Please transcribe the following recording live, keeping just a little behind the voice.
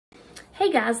Hey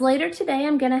guys, later today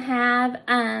I'm going to have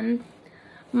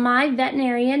my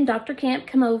veterinarian, Dr. Camp,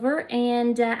 come over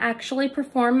and actually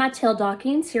perform my tail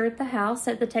dockings here at the house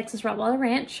at the Texas Rottweiler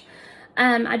Ranch.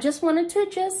 I just wanted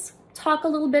to talk a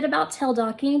little bit about tail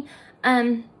docking.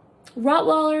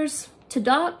 Rottweilers to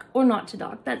dock or not to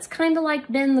dock? That's kind of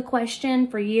like been the question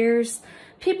for years.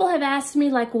 People have asked me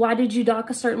like, why did you dock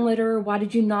a certain litter? Why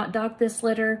did you not dock this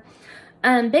litter?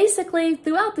 Basically,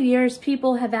 throughout the years,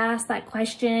 people have asked that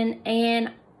question, and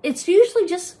it's usually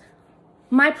just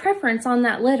my preference on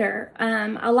that litter.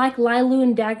 I like Lilu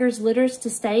and Dagger's litters to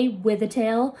stay with a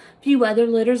tail. A few other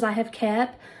litters I have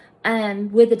kept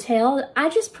with a tail. I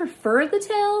just prefer the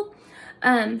tail.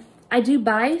 I do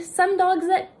buy some dogs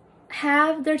that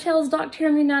have their tails docked here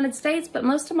in the United States, but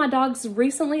most of my dogs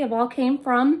recently have all came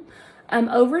from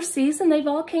overseas, and they've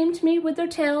all came to me with their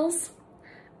tails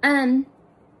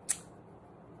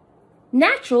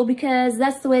natural, because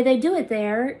that's the way they do it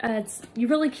there. You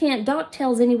really can't dock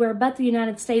tails anywhere but the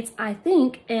United States, I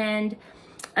think, and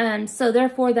so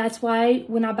therefore that's why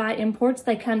when I buy imports,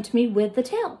 they come to me with the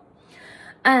tail.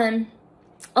 A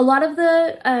lot of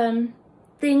the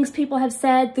things people have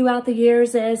said throughout the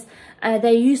years is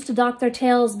they used to dock their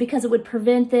tails because it would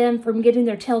prevent them from getting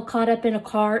their tail caught up in a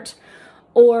cart,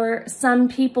 or some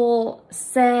people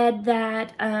said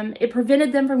that it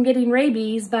prevented them from getting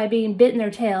rabies by being bit in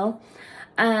their tail.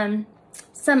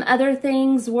 Some other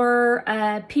things were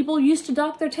people used to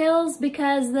dock their tails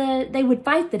because they would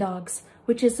fight the dogs,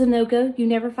 which is a no-go. You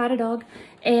never fight a dog.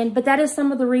 But that is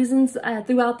some of the reasons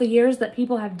throughout the years that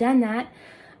people have done that,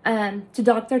 to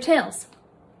dock their tails.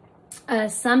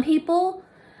 Some people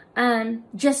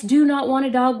just do not want a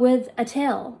dog with a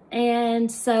tail,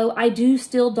 and so I do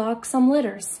still dock some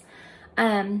litters.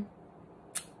 Some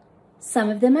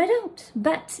of them I don't.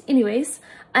 But anyways,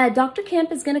 Dr.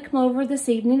 Camp is going to come over this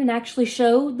evening and actually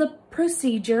show the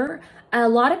procedure. A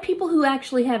lot of people who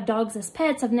actually have dogs as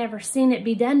pets have never seen it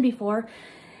be done before.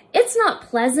 It's not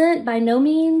pleasant by no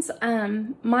means.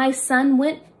 My son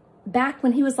went back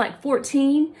when he was like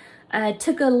 14,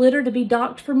 took a litter to be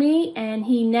docked for me, and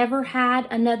he never had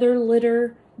another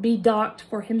litter be docked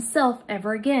for himself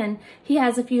ever again. He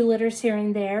has a few litters here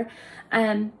and there,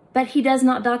 but he does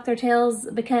not dock their tails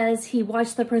because he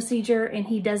watched the procedure and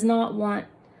he does not want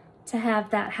to have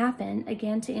that happen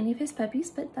again to any of his puppies,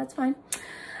 but that's fine.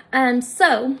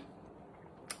 Another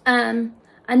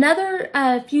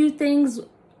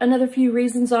few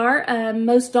reasons are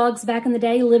most dogs back in the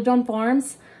day lived on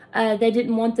farms. They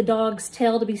didn't want the dog's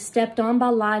tail to be stepped on by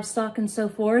livestock and so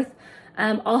forth.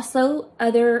 Also,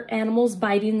 other animals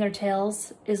biting their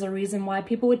tails is a reason why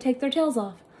people would take their tails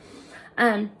off.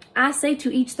 I say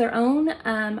to each their own.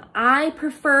 I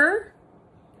prefer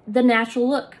the natural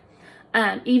look,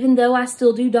 even though I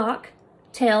still do dock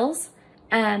tails,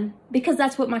 because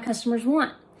that's what my customers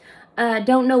want.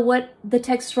 Don't know what the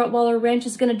Texas Rottweiler Ranch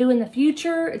is going to do in the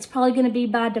future. It's probably going to be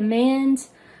by demand,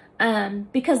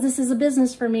 because this is a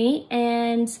business for me,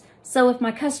 and so if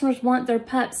my customers want their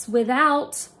pups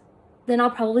without, then I'll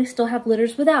probably still have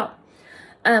litters without.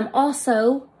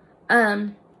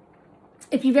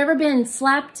 If you've ever been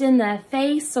slapped in the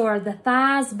face or the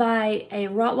thighs by a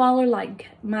Rottweiler like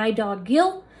my dog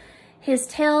Gil, his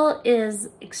tail is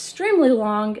extremely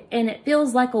long and it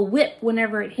feels like a whip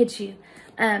whenever it hits you.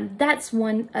 That's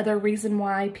one other reason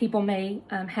why people may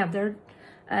have their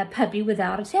puppy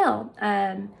without a tail.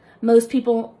 Most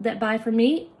people that buy from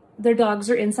me, their dogs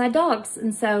are inside dogs,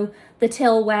 and so the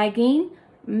tail wagging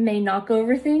may knock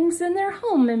over things in their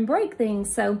home and break things.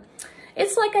 So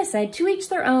it's like I said, to each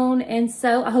their own. And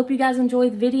so I hope you guys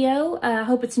enjoyed the video. I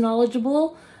hope it's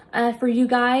knowledgeable for you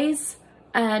guys.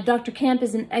 Dr. Camp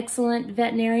is an excellent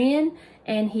veterinarian,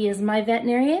 and he is my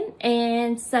veterinarian.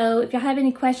 And so if you have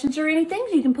any questions or anything,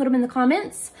 you can put them in the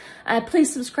comments.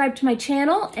 Please subscribe to my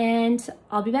channel, and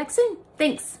I'll be back soon.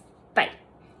 Thanks. Bye.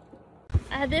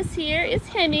 This here is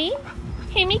Hemi.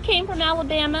 Hemi came from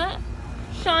Alabama,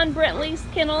 Sean Brentley's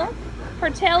kennel. Her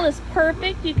tail is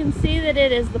perfect. You can see that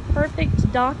it is the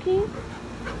perfect docking.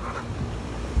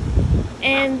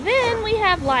 And then we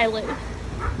have Lilu.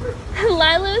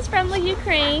 Lilu is from the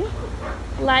Ukraine.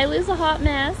 Lilu's a hot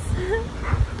mess.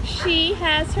 She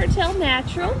has her tail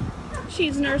natural.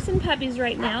 She's nursing puppies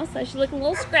right now, so she's looking a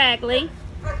little scraggly.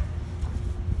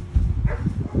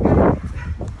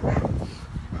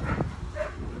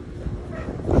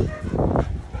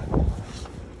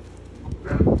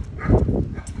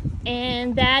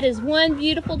 And that is one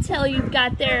beautiful tail you've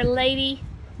got there, lady.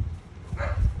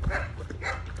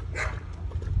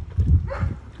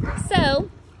 So,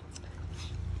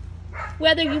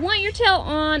 whether you want your tail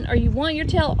on or you want your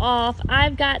tail off,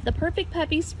 I've got the perfect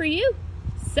puppies for you.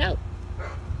 So,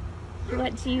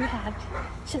 What do you have?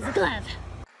 She has a glove.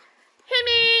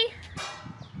 Himmy!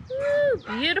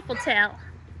 Woo, beautiful tail.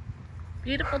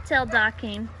 Beautiful tail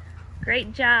docking.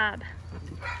 Great job.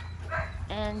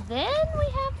 And then we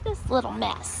have this little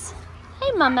mess.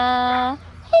 Hey, Mama.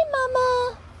 Hey,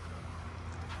 Mama.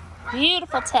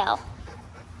 Beautiful tail.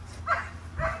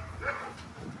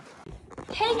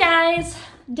 Hey, guys.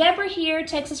 Deborah here,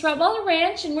 Texas Rottweiler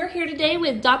Ranch, and we're here today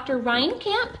with Dr. Ryan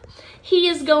Kemp. He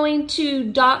is going to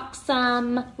dock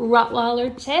some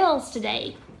Rottweiler tails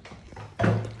today.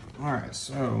 All right,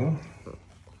 so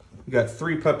we got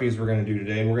 3 puppies we're going to do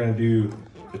today, and we're going to do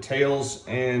the tails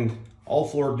and all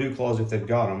floor dew claws if they've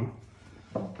got them.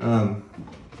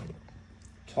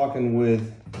 Talking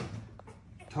with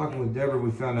Deborah,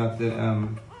 we found out that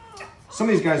some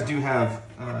of these guys do have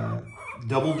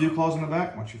double dew claws in the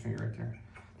back. Watch your finger right there.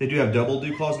 They do have double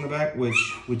dew claws in the back, which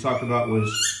we talked about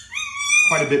was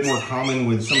quite a bit more common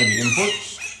with some of the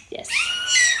imports. Yes.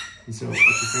 And so, watch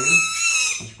your finger.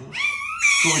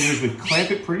 So what we do is we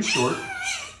clamp it pretty short, and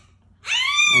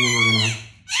then we're gonna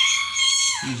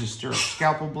use a stirrup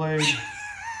scalpel blade, and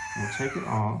we'll take it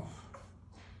off.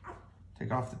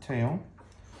 Take off the tail.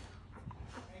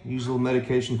 Use a little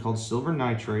medication called silver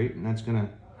nitrate, and that's gonna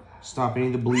stop any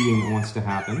of the bleeding that wants to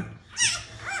happen.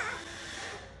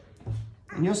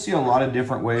 And you'll see a lot of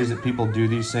different ways that people do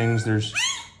these things. There's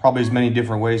probably as many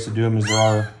different ways to do them as there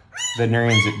are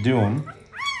veterinarians that do them.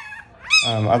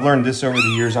 I've learned this over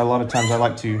the years. A lot of times I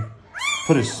like to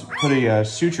put a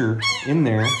suture in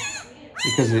there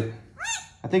because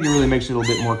I think it really makes it a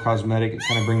little bit more cosmetic. It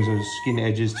kind of brings those skin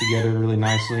edges together really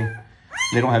nicely.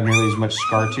 They don't have nearly as much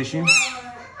scar tissue.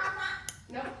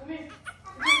 No, come here.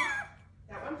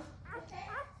 That one? I'm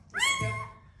coming.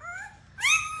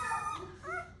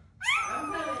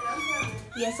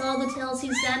 Yes, all the tails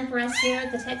he's done for us here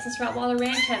at the Texas Rottweiler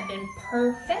Ranch have been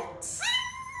perfect.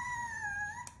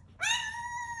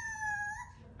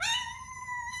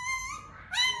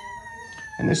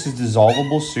 And this is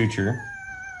dissolvable suture.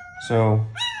 So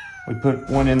we put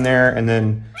one in there, and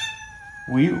then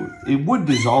it would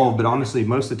dissolve, but honestly,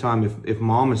 most of the time, if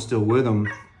Mom is still with them,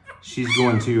 she's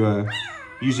going to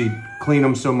usually clean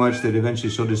them so much that eventually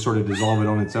she'll just sort of dissolve it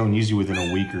on its own, usually within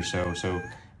a week or so. So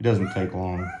it doesn't take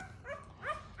long.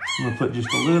 I'm gonna put just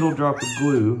a little drop of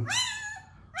glue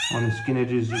on the skin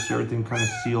edges, just so everything kind of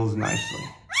seals nicely.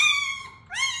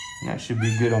 And that should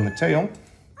be good on the tail.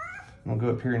 We'll go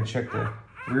up here and check the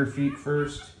rear feet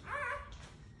first.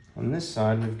 On this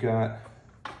side, there's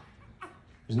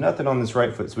nothing on this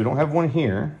right foot, so we don't have one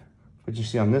here, but you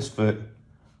see on this foot,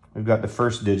 we've got the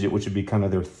first digit, which would be kind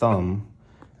of their thumb.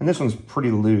 And this one's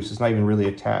pretty loose, it's not even really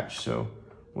attached, so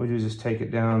what we do is just take it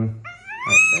down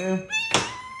right there.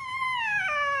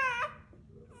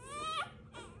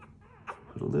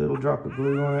 Put a little drop of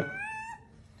glue on it.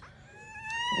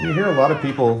 And you hear a lot of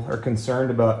people are concerned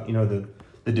about, you know, the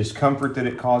discomfort that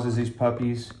it causes these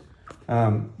puppies.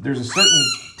 There's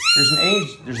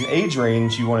an age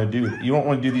range you want to do. You don't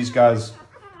want to do these guys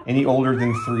any older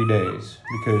than 3 days,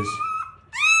 because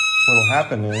what will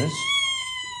happen is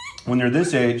when they're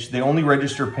this age, they only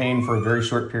register pain for a very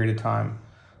short period of time.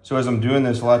 So as I'm doing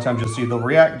this, a lot of times you'll see they'll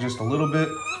react just a little bit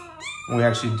when we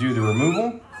actually do the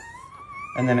removal.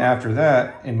 And then after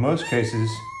that, in most cases,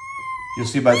 you'll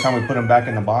see by the time we put them back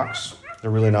in the box, they're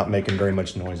really not making very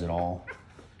much noise at all.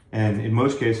 And in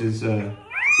most cases,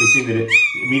 we see that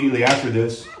immediately after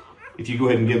this, if you go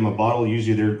ahead and give them a bottle,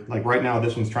 usually they're, like right now,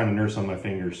 this one's trying to nurse on my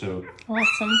finger. So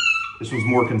Awesome. This one's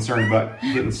more concerned about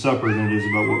getting supper than it is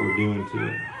about what we're doing to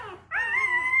it.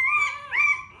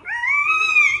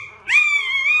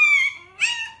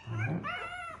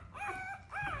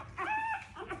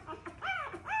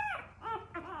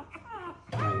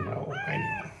 I know.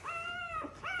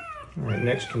 All right,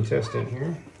 next contestant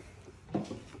here.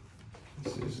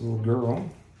 This is a little girl.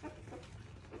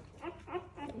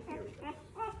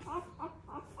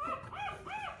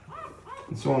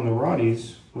 And so on the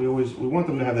Rotties, we want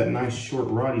them to have that nice short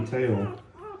Rottie tail,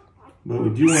 but we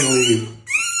do want to leave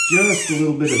just a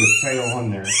little bit of a tail on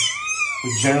there.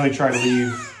 We generally try to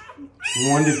leave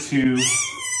 1 to 2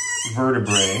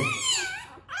 vertebrae,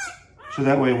 so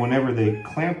that way whenever they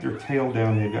clamp their tail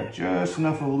down, they've got just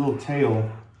enough of a little tail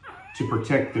to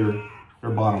protect their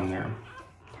bottom there.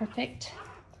 Perfect.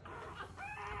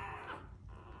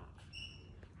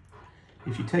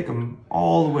 If you take them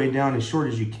all the way down as short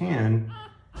as you can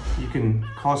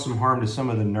cause some harm to some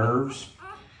of the nerves.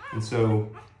 And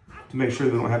so to make sure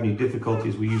that we don't have any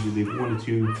difficulties, we usually leave 1 to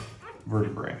 2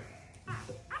 vertebrae.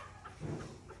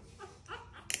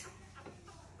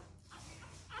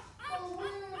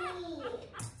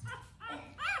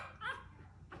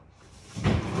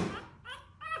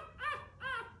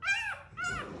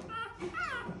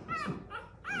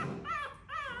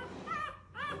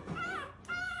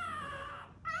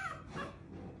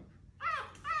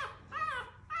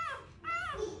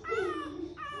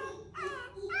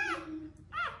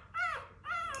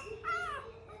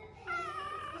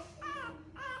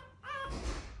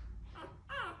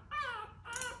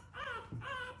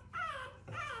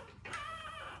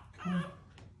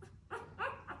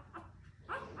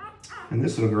 And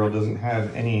this little girl doesn't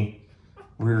have any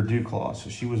rear dew claws, so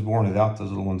she was born without those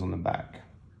little ones on the back.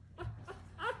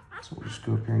 So we'll just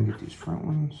go up here and get these front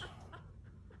ones.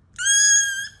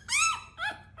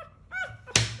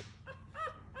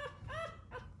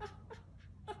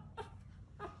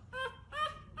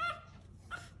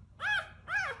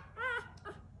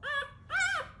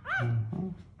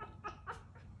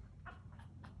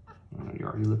 You're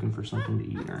already looking for something to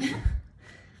eat, aren't you?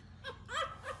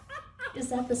 Is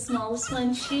that the smallest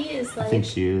one? She is like... I think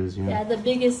she is, yeah. Yeah, the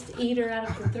biggest eater out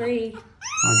of the three.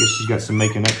 I guess she's got some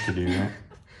making up to do, right?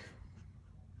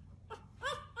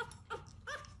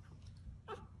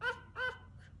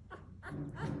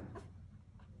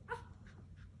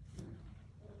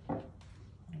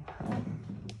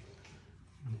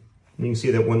 You can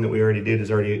see that one that we already did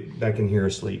is already back in here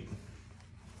asleep.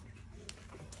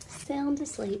 Sound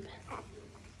asleep.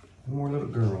 One more little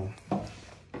girl.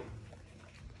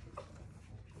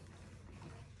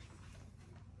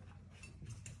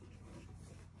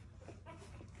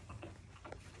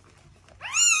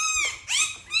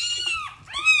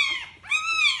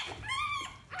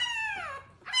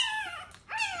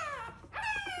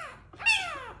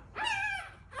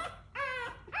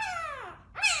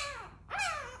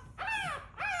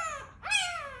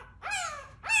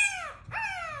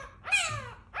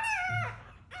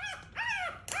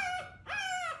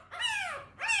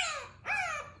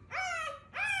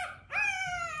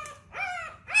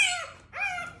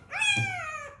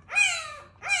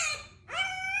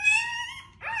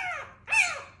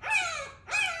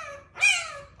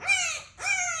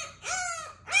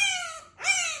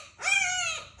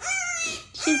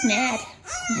 She's mad.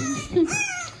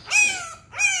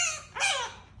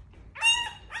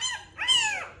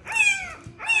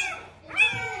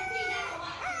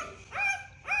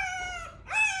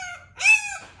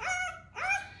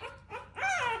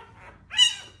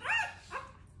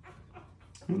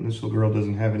 And this little girl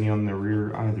doesn't have any on the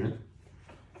rear either.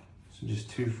 So just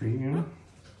two for you.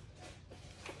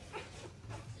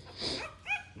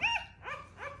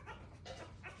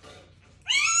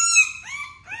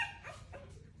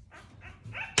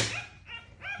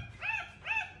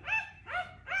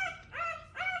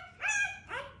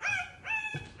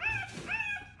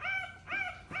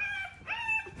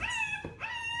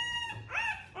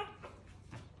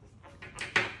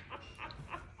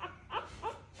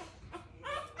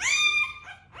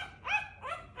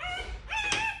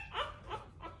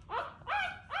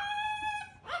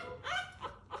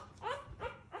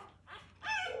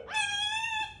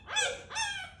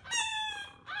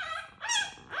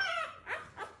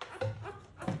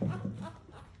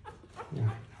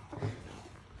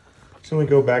 So we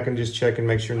go back and just check and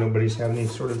make sure nobody's having any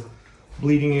sort of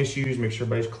bleeding issues. Make sure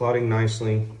everybody's clotting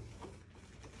nicely.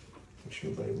 Make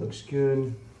sure everybody looks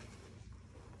good.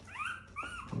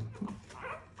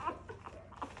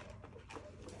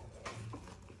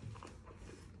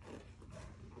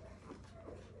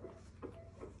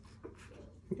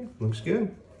 Yeah, looks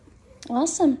good.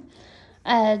 Awesome.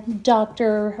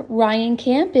 Dr. Ryan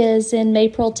Camp is in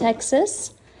Maypearl,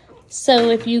 Texas. So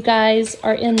if you guys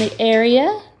are in the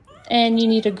area and you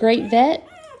need a great vet,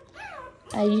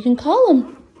 you can call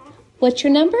him. What's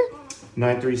your number?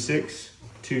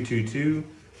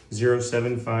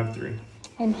 936-222-0753.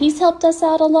 And he's helped us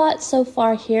out a lot so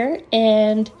far here,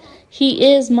 and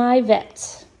he is my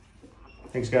vet.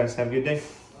 Thanks, guys. Have a good day.